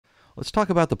Let's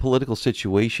talk about the political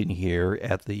situation here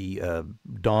at the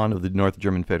dawn of the North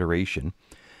German Federation.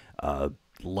 Uh,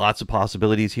 Lots of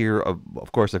possibilities here.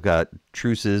 Of course, I've got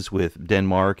truces with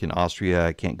Denmark and Austria.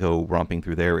 I can't go romping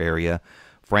through their area.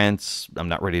 France, I'm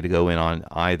not ready to go in on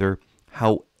either.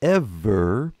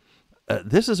 However,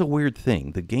 this is a weird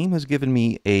thing. The game has given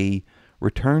me a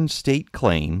return state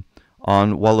claim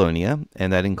on Wallonia,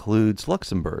 and that includes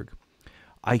Luxembourg.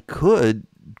 I could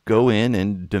go in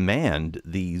and demand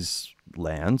these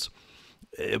lands,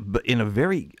 but in a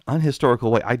very unhistorical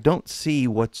way. I don't see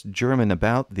what's German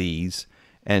about these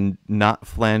and not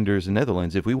Flanders and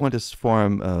Netherlands. If we want to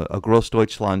form a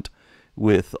Großdeutschland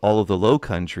with all of the Low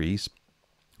Countries,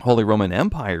 Holy Roman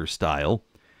Empire style,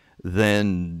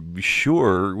 then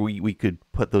sure, we could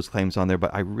put those claims on there,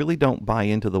 but I really don't buy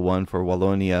into the one for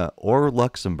Wallonia or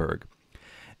Luxembourg.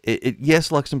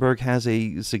 Yes, Luxembourg has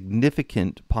a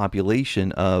significant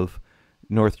population of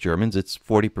North Germans. It's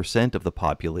 40% of the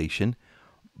population,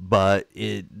 but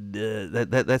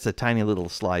that's a tiny little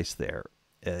slice there.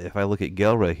 If I look at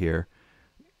Gelre here,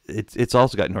 it's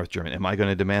also got North German. Am I going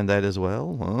to demand that as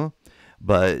well? Huh?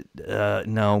 But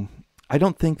no, I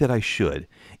don't think that I should.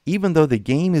 Even though the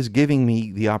game is giving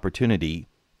me the opportunity,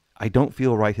 I don't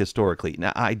feel right historically.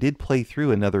 Now, I did play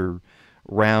through another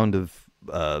round of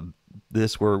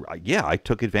this where, yeah, I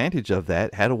took advantage of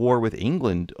that, had a war with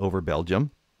England over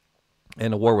Belgium,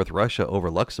 and a war with Russia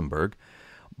over Luxembourg,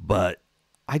 but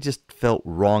I just felt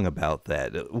wrong about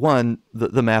that. One,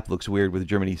 the map looks weird with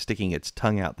Germany sticking its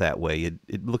tongue out that way.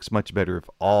 It looks much better if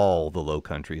all the Low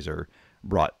Countries are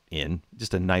brought in,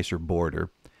 just a nicer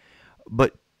border.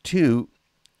 But two,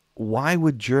 why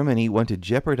would Germany want to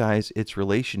jeopardize its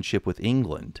relationship with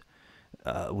England?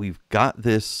 We've got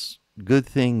this good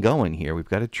thing going here. We've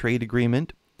got a trade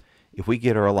agreement. If we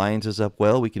get our alliances up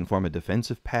well, we can form a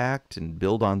defensive pact and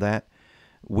build on that.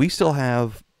 We still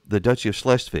have the Duchy of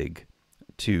Schleswig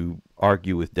to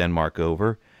argue with Denmark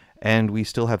over, and we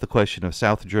still have the question of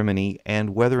South Germany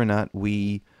and whether or not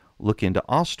we look into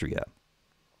Austria.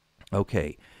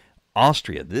 Okay,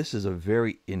 Austria, this is a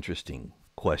very interesting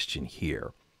question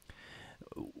here.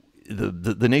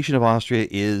 The nation of Austria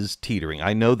is teetering.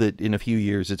 I know that in a few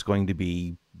years it's going to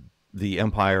be the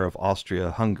Empire of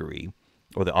Austria-Hungary,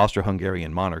 or the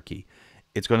Austro-Hungarian monarchy.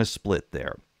 It's going to split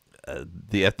there.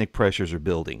 The ethnic pressures are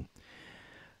building.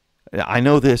 I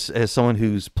know this as someone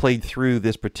who's played through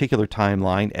this particular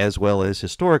timeline as well as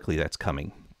historically that's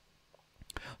coming.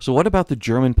 So what about the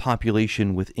German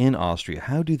population within Austria?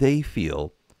 How do they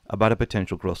feel about a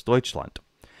potential Großdeutschland?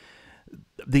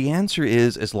 The answer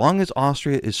is, as long as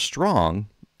Austria is strong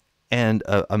and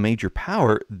a major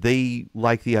power, they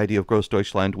like the idea of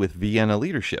Großdeutschland with Vienna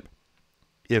leadership.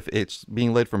 If it's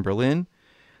being led from Berlin,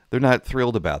 they're not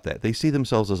thrilled about that. They see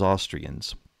themselves as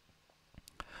Austrians.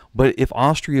 But if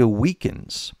Austria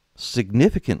weakens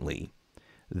significantly,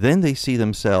 then they see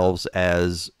themselves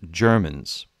as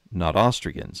Germans, not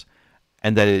Austrians,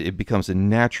 and that it becomes a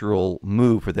natural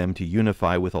move for them to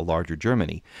unify with a larger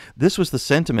Germany. This was the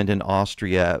sentiment in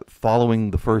Austria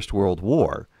following the First World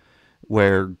War,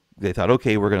 where they thought,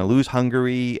 okay, we're going to lose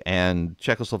Hungary and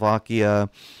Czechoslovakia,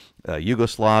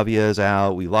 Yugoslavia is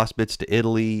out, we lost bits to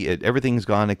Italy, everything's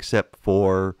gone except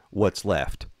for what's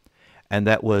left. And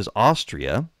that was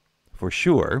Austria, for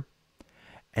sure.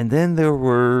 And then there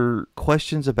were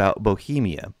questions about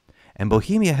Bohemia. And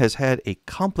Bohemia has had a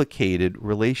complicated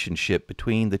relationship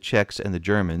between the Czechs and the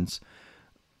Germans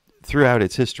throughout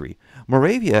its history.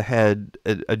 Moravia had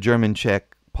a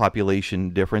German-Czech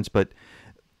population difference, but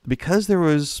because there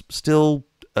was still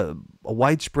a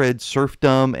widespread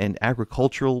serfdom and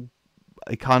agricultural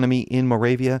economy in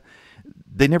Moravia,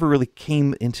 they never really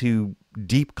came into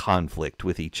deep conflict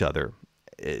with each other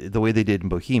the way they did in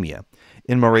Bohemia.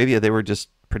 In Moravia, they were just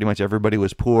pretty much everybody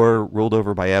was poor, ruled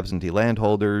over by absentee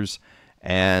landholders,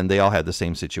 and they all had the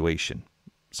same situation.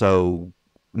 So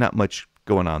not much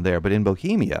going on there. But in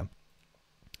Bohemia,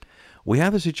 we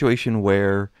have a situation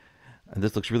where, and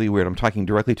this looks really weird, I'm talking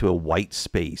directly to a white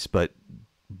space, but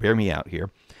bear me out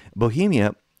here.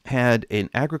 Bohemia had an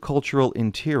agricultural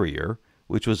interior,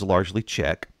 which was largely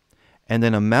Czech, and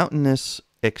then a mountainous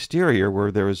exterior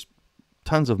where there was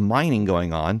tons of mining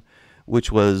going on,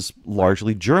 which was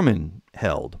largely German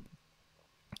held.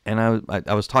 And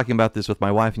I was talking about this with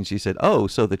my wife, and she said, oh,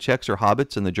 so the Czechs are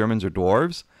hobbits and the Germans are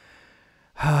dwarves?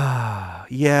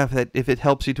 Yeah, if it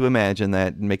helps you to imagine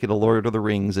that, make it a Lord of the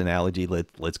Rings analogy,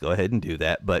 let's go ahead and do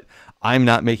that. But I'm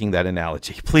not making that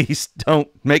analogy. Please don't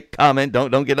make comment.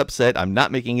 Don't get upset. I'm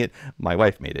not making it. My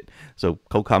wife made it. So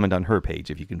go comment on her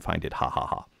page if you can find it. Ha ha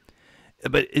ha.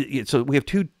 But so we have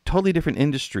two totally different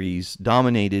industries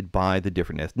dominated by the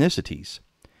different ethnicities.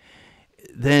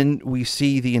 Then we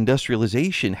see the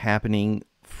industrialization happening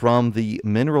from the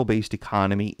mineral-based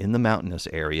economy in the mountainous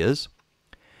areas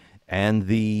and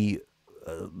the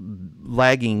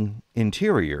lagging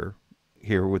interior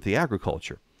here with the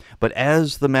agriculture. But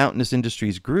as the mountainous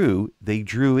industries grew, they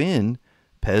drew in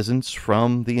peasants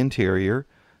from the interior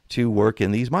to work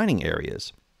in these mining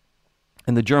areas.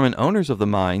 And the German owners of the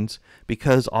mines,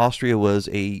 because Austria was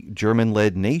a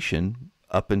German-led nation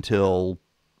up until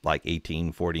like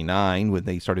 1849 when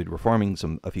they started reforming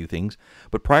a few things,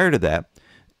 but prior to that,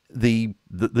 the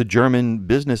German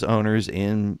business owners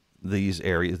in these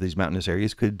areas, these mountainous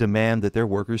areas, could demand that their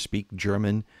workers speak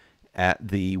German at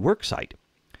the work site.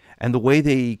 And the way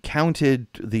they counted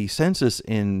the census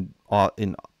in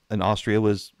Austria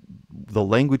was the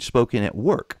language spoken at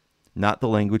work, not the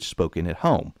language spoken at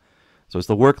home. So it's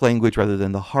the work language rather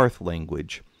than the hearth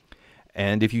language.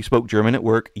 And if you spoke German at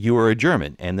work, you were a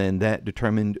German. And then that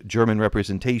determined German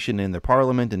representation in the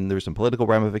parliament, and there's some political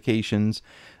ramifications.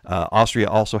 Austria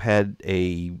also had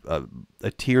a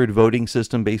tiered voting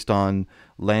system based on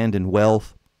land and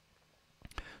wealth.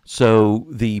 So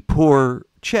the poor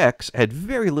Czechs had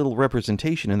very little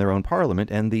representation in their own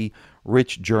parliament, and the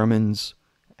rich Germans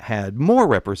had more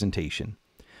representation.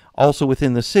 Also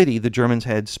within the city, the Germans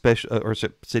had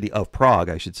city of Prague,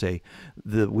 I should say,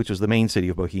 which was the main city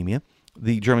of Bohemia.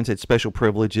 The Germans had special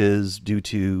privileges due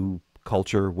to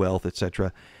culture, wealth,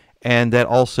 etc., and that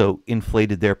also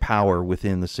inflated their power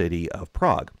within the city of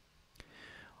Prague.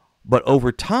 But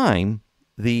over time,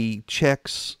 the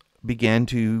Czechs began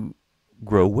to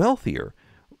grow wealthier,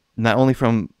 not only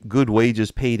from good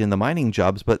wages paid in the mining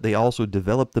jobs, but they also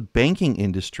developed the banking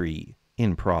industry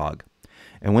in Prague.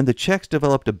 And when the Czechs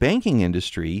developed a banking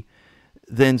industry,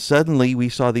 then suddenly we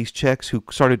saw these Czechs who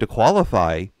started to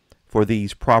qualify for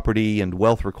these property and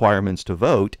wealth requirements to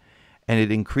vote, and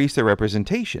it increased their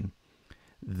representation.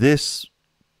 This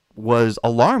was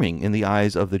alarming in the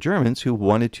eyes of the Germans, who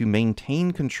wanted to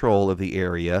maintain control of the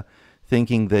area,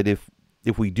 thinking that if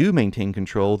we do maintain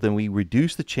control, then we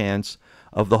reduce the chance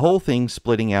of the whole thing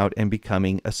splitting out and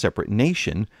becoming a separate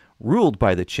nation ruled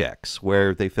by the Czechs,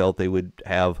 where they felt they would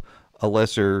have a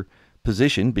lesser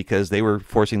position because they were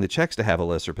forcing the Czechs to have a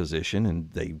lesser position,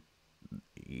 and they,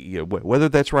 whether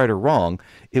that's right or wrong,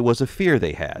 it was a fear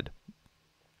they had.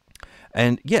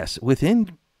 And yes,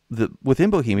 within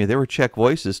Bohemia, there were Czech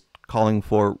voices calling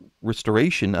for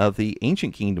restoration of the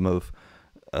ancient kingdom of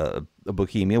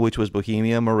Bohemia, which was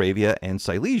Bohemia, Moravia, and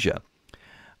Silesia.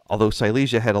 Although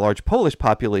Silesia had a large Polish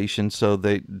population, so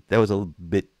that was a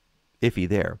bit iffy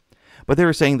there. But they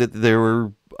were saying that there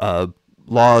were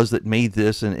laws that made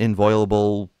this an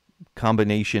inviolable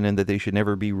combination, and that they should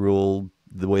never be ruled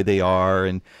the way they are,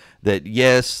 and that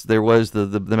yes, there was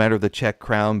the matter of the Czech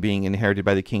crown being inherited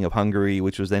by the King of Hungary,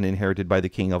 which was then inherited by the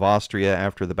King of Austria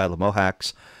after the Battle of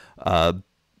Mohacs,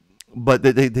 but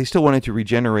they still wanted to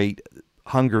regenerate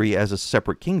Hungary as a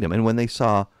separate kingdom. And when they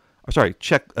saw,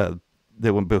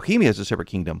 Bohemia as a separate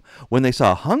kingdom, when they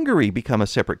saw Hungary become a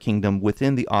separate kingdom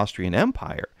within the Austrian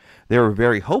Empire, they were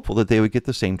very hopeful that they would get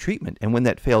the same treatment. And when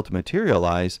that failed to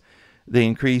materialize, they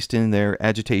increased in their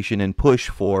agitation and push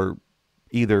for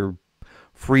either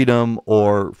freedom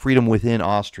or freedom within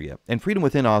Austria. And freedom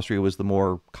within Austria was the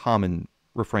more common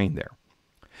refrain there.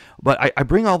 But I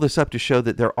bring all this up to show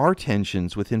that there are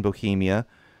tensions within Bohemia,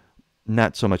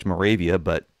 not so much Moravia,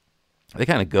 but they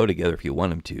kind of go together if you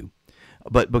want them to.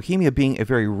 But Bohemia being a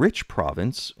very rich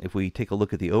province, if we take a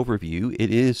look at the overview,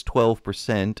 it is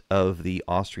 12% of the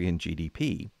Austrian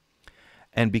GDP.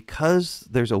 And because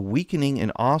there's a weakening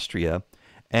in Austria,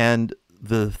 and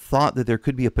the thought that there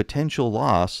could be a potential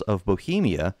loss of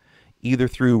Bohemia, either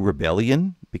through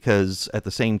rebellion, because at the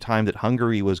same time that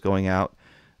Hungary was going out,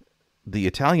 the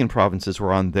Italian provinces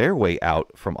were on their way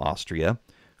out from Austria.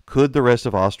 Could the rest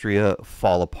of Austria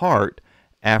fall apart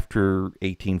after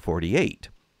 1848?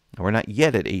 Now, we're not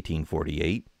yet at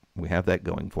 1848. We have that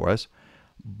going for us.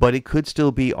 But it could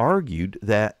still be argued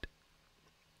that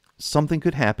something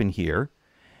could happen here,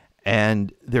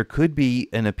 and there could be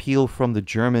an appeal from the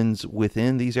Germans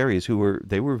within these areas who were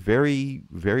very,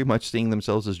 very much seeing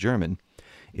themselves as German.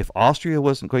 If Austria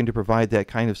wasn't going to provide that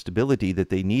kind of stability that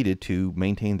they needed to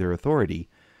maintain their authority,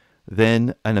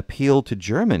 then an appeal to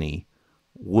Germany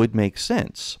would make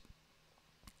sense.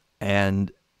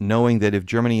 And knowing that if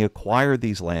Germany acquired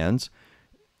these lands,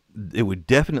 it would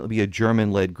definitely be a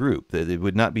German-led group, that it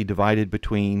would not be divided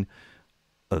between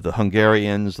the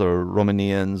Hungarians, the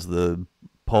Romanians, the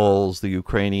Poles, the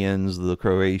Ukrainians, the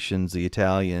Croatians, the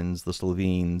Italians, the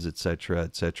Slovenes, etc.,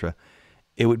 etc.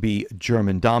 It would be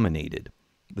German-dominated,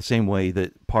 the same way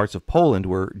that parts of Poland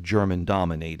were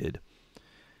German-dominated.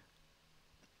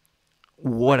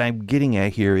 what I'm getting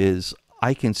at here is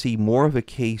I can see more of a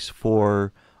case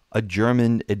for a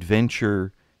German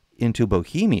adventure into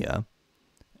Bohemia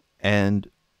and,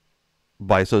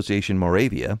 by association,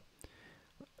 Moravia,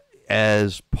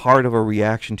 as part of a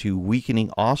reaction to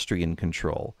weakening Austrian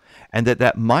control, and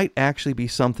that might actually be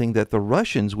something that the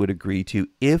Russians would agree to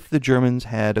if the Germans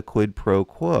had a quid pro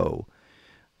quo.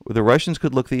 The Russians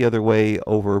could look the other way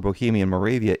over Bohemia and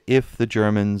Moravia if the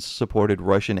Germans supported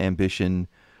Russian ambition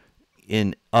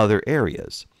in other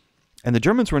areas. And the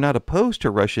Germans were not opposed to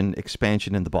Russian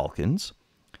expansion in the Balkans.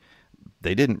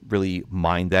 They didn't really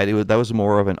mind that. That was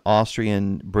more of an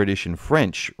Austrian, British, and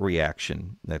French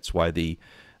reaction. That's why the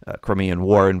Crimean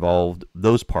War involved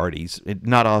those parties.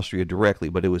 Not Austria directly,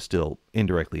 but it was still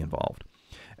indirectly involved.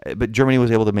 But Germany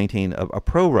was able to maintain a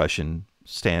pro-Russian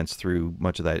stance through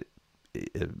much of that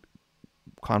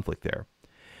conflict there.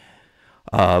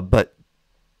 But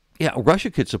yeah, Russia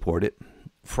could support it.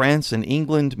 France and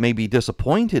England may be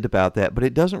disappointed about that, but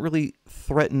it doesn't really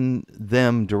threaten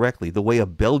them directly the way a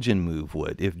Belgian move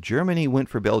would. If Germany went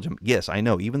for Belgium, yes, I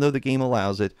know, even though the game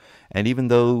allows it, and even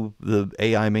though the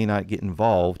AI may not get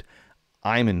involved,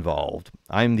 I'm involved.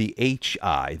 I'm the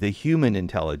HI, the human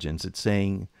intelligence. It's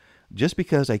saying, just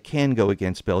because I can go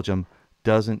against Belgium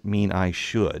doesn't mean I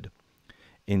should.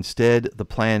 Instead, the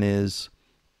plan is,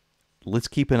 let's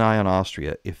keep an eye on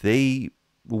Austria. If they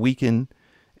weaken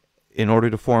in order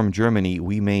to form Germany,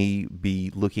 we may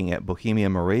be looking at Bohemia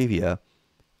and Moravia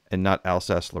and not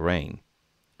Alsace-Lorraine.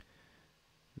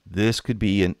 This could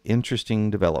be an interesting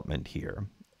development here.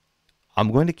 I'm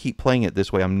going to keep playing it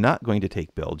this way. I'm not going to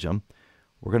take Belgium.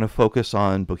 We're going to focus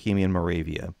on Bohemia and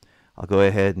Moravia. I'll go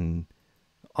ahead and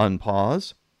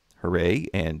unpause. Hooray.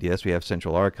 And yes, we have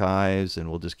Central Archives, and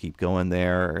we'll just keep going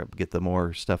there, get the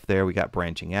more stuff there. We got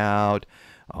branching out.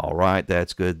 All right,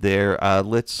 that's good there.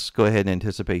 Let's go ahead and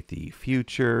anticipate the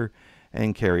future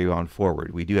and carry on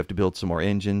forward. We do have to build some more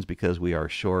engines because we are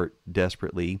short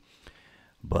desperately,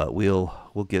 but we'll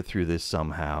get through this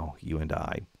somehow, you and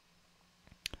I.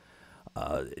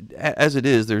 As it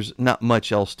is, there's not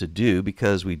much else to do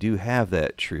because we do have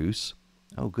that truce.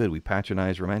 Oh, good, we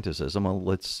patronize romanticism. Well,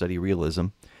 let's study realism.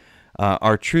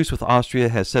 Our truce with Austria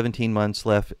has 17 months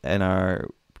left, and our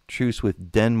truce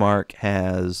with Denmark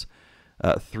has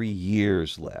 3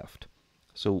 years left.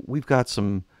 So we've got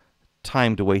some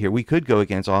time to wait here. We could go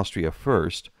against Austria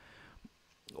first,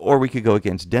 or we could go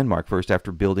against Denmark first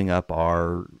after building up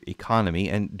our economy.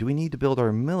 And do we need to build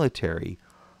our military?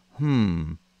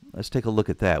 Let's take a look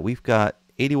at that. We've got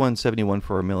 8171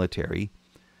 for our military.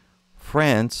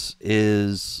 France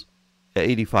is at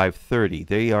 8530.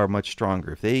 They are much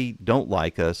stronger. If they don't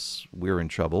like us, we're in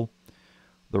trouble.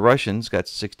 The Russians got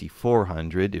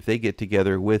 6,400. If they get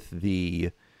together with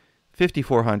the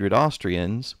 5,400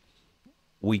 Austrians,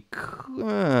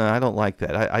 I don't like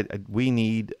that. We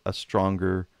need a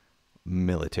stronger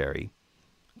military.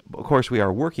 Of course, we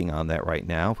are working on that right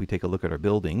now. If we take a look at our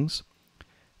buildings,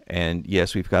 and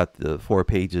yes, we've got the 4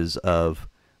 pages of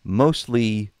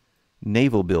mostly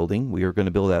naval building. We are going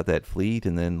to build out that fleet,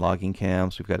 and then logging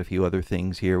camps. We've got a few other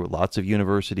things here with lots of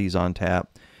universities on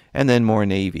tap, and then more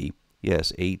Navy.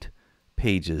 Yes, 8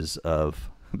 pages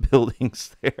of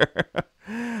buildings there.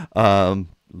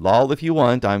 Lol, if you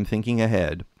want, I'm thinking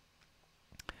ahead.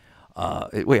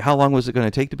 Wait, how long was it going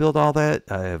to take to build all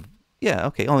that? Yeah,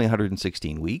 okay, only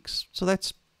 116 weeks. So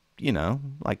that's,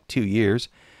 like 2 years.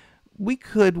 We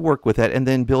could work with that and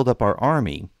then build up our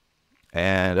army.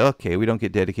 And, okay, we don't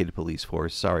get dedicated police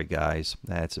force. Sorry, guys.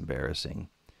 That's embarrassing.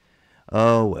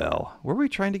 Oh, well. Were we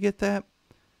trying to get that?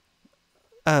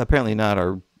 Apparently not.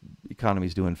 Our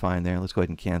economy's doing fine there. Let's go ahead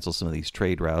and cancel some of these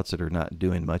trade routes that are not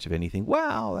doing much of anything.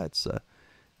 Wow, that's a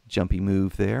jumpy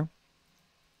move there.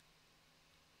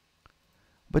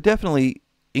 But definitely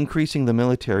increasing the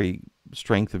military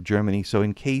strength of Germany, so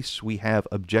in case we have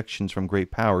objections from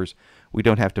great powers, we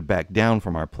don't have to back down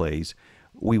from our plays.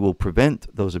 We will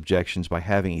prevent those objections by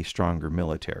having a stronger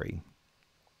military.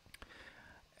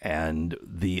 And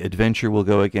the adventure will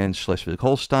go against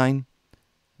Schleswig-Holstein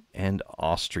and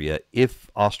Austria, if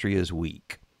Austria is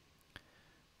weak.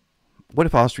 What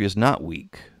if Austria is not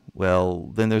weak?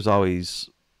 Well, then there's always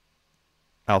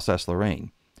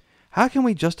Alsace-Lorraine. How can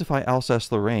we justify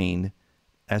Alsace-Lorraine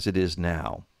as it is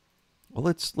now? Well,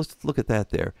 let's look at that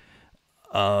there.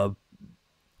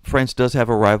 France does have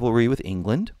a rivalry with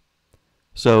England.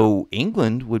 So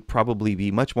England would probably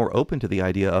be much more open to the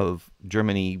idea of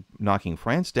Germany knocking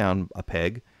France down a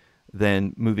peg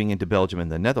than moving into Belgium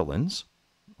and the Netherlands.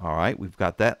 All right, we've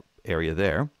got that area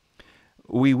there.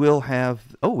 We will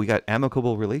have, we got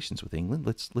amicable relations with England.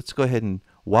 Let's go ahead and,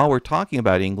 while we're talking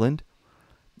about England,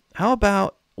 how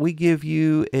about we give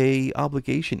you a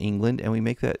obligation, England, and we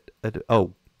make that...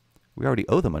 oh, we already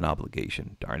owe them an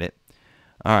obligation, darn it.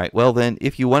 All right, well then,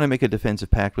 if you want to make a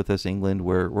defensive pact with us, England,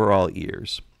 we're all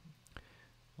ears.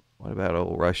 What about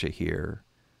old Russia here?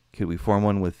 Could we form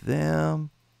one with them?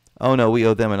 Oh no, we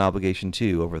owe them an obligation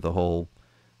too over the whole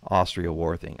Austria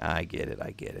war thing. I get it. All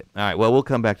right, well, we'll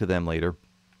come back to them later.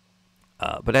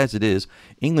 But as it is,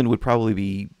 England would probably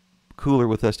be cooler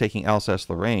with us taking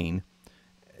Alsace-Lorraine.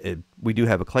 We do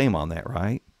have a claim on that,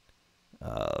 right?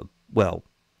 Well,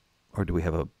 or do we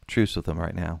have a truce with them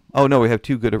right now? Oh, no, we have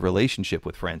too good a relationship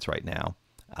with France right now.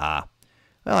 Well,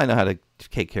 I know how to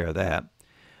take care of that.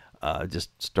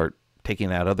 Just start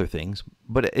taking out other things.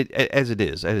 But as it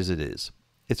is.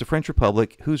 It's a French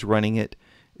Republic. Who's running it?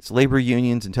 It's labor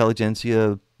unions,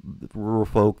 intelligentsia, rural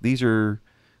folk. These are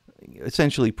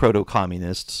essentially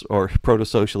proto-communists or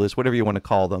proto-socialists, whatever you want to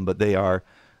call them, but they are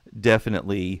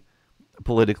definitely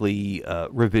politically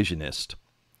revisionist.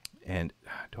 And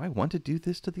do I want to do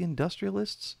this to the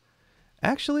industrialists?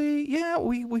 Actually, yeah,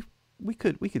 we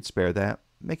could spare that.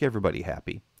 Make everybody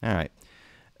happy. All right.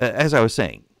 As I was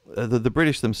saying, the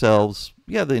British themselves,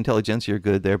 yeah, the intelligentsia are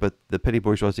good there, but the petty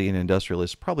bourgeoisie and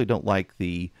industrialists probably don't like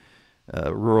the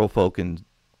rural folk and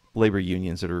labor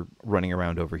unions that are running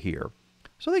around over here.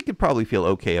 So they could probably feel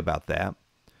okay about that.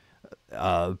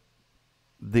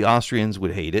 The Austrians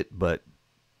would hate it, but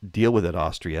deal with it,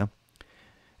 Austria.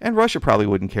 And Russia probably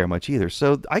wouldn't care much either.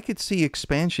 So I could see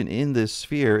expansion in this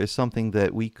sphere as something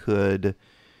that we could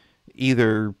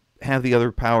either have the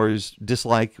other powers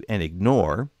dislike and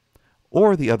ignore,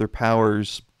 or the other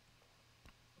powers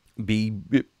be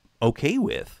okay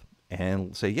with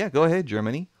and say, yeah, go ahead,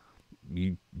 Germany.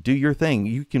 You do your thing.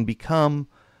 You can become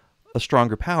a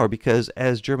stronger power because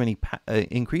as Germany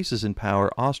increases in power,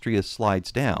 Austria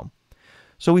slides down.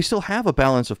 So we still have a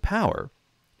balance of power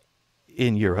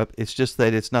in Europe. It's just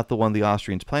that it's not the one the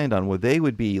Austrians planned on, where they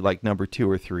would be like number 2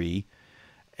 or 3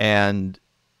 and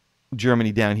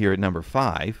Germany down here at number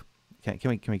 5.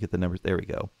 Can we get the numbers? There we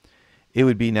go. It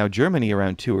would be now Germany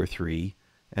around 2 or 3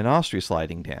 and Austria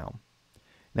sliding down.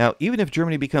 Now, even if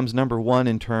Germany becomes number 1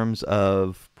 in terms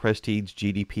of prestige,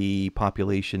 GDP,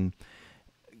 population,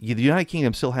 the United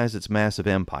Kingdom still has its massive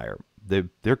empire.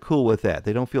 They're cool with that.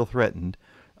 They don't feel threatened.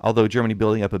 Although Germany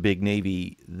building up a big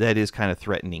navy, that is kind of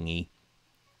threatening-y.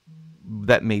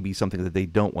 That may be something that they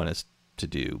don't want us to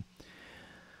do.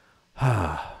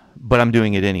 But I'm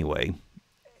doing it anyway.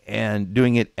 And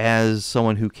doing it as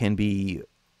someone who can be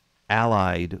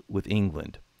allied with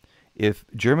England. If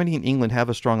Germany and England have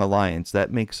a strong alliance,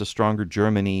 that makes a stronger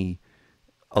Germany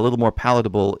a little more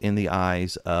palatable in the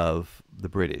eyes of the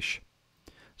British.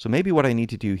 So maybe what I need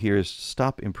to do here is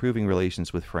stop improving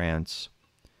relations with France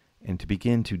and to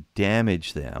begin to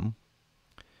damage them.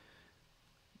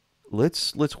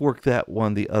 Let's work that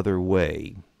one the other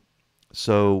way.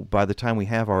 So by the time we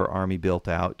have our army built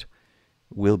out,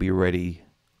 we'll be ready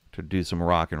to do some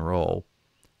rock and roll.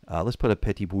 Let's put a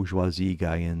petty bourgeoisie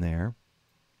guy in there.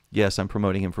 Yes, I'm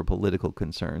promoting him for political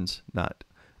concerns, not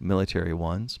military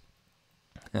ones.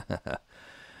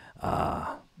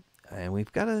 And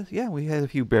we've got we had a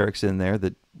few barracks in there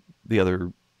that the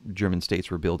other German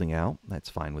states were building out. That's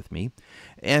fine with me.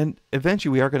 And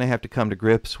eventually we are going to have to come to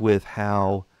grips with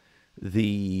how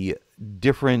the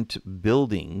different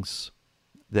buildings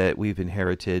that we've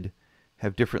inherited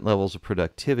have different levels of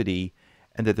productivity,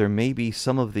 and that there may be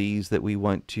some of these that we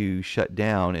want to shut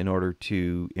down in order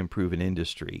to improve an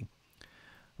industry.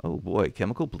 Oh boy,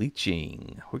 chemical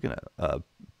bleaching. We're going to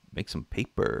make some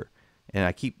paper. And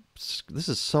I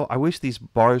wish these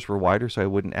bars were wider so I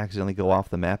wouldn't accidentally go off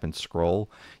the map and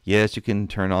scroll. Yes, you can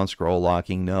turn on scroll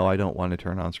locking. No, I don't want to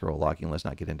turn on scroll locking. Let's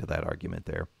not get into that argument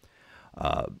there.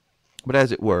 But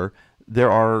as it were, there's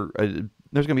going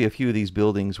to be a few of these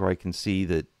buildings where I can see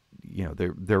that, you know,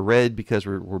 they're red because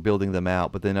we're building them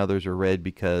out, but then others are red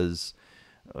because,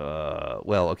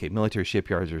 military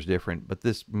shipyards are different, but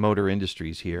this motor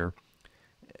industries here,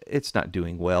 it's not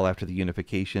doing well after the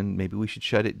unification. Maybe we should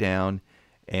shut it down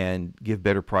and give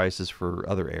better prices for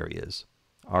other areas.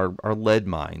 Our lead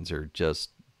mines are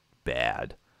just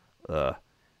bad.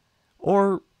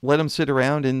 Or let them sit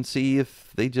around and see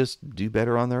if they just do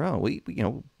better on their own. We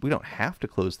don't have to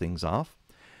close things off,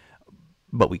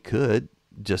 but we could,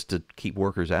 just to keep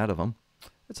workers out of them.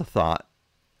 It's a thought.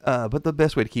 But the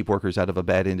best way to keep workers out of a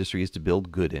bad industry is to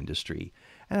build good industry.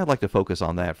 And I'd like to focus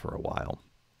on that for a while.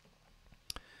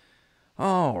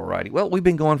 Alrighty. Well, we've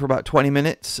been going for about 20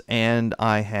 minutes, and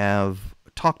I have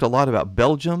talked a lot about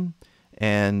Belgium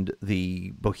and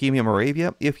the Bohemia and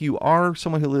Moravia. If you are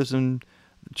someone who lives in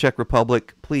the Czech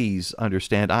Republic, please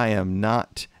understand I am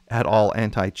not at all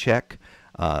anti-Czech.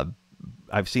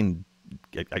 I've seen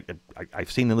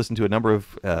I've seen and listened to a number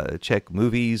of Czech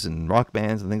movies and rock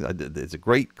bands and things. It's a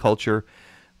great culture.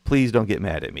 Please don't get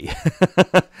mad at me.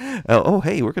 Oh,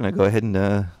 hey, we're going to go ahead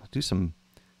and do some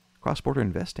cross-border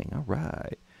investing. All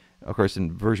right. Of course,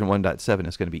 in version 1.7,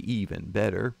 it's going to be even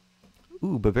better.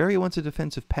 Ooh, Bavaria wants a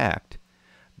defensive pact.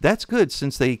 That's good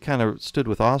since they kind of stood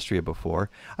with Austria before.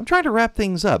 I'm trying to wrap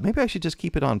things up. Maybe I should just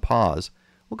keep it on pause.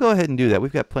 We'll go ahead and do that.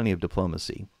 We've got plenty of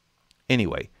diplomacy.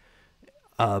 Anyway,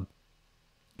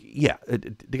 yeah,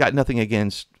 they got nothing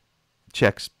against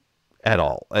Czechs at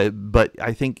all. But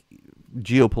I think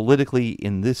geopolitically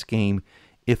in this game,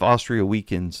 if Austria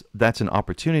weakens, that's an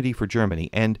opportunity for Germany.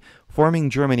 And forming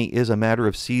Germany is a matter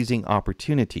of seizing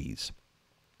opportunities.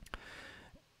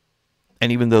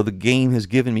 And even though the game has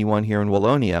given me one here in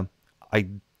Wallonia, I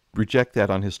reject that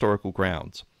on historical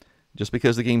grounds. Just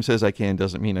because the game says I can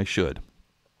doesn't mean I should.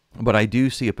 But I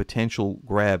do see a potential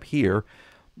grab here,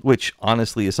 which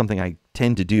honestly is something I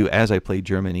tend to do as I play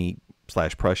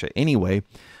Germany/Prussia anyway.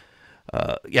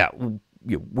 Yeah,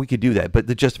 we could do that, but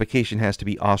the justification has to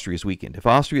be Austria's weakened. If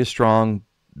Austria is strong,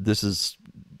 this is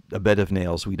a bed of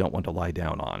nails we don't want to lie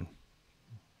down on.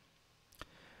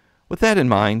 With that in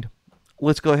mind,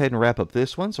 let's go ahead and wrap up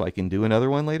this one so I can do another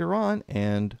one later on,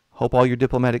 and hope all your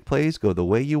diplomatic plays go the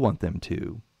way you want them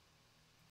to.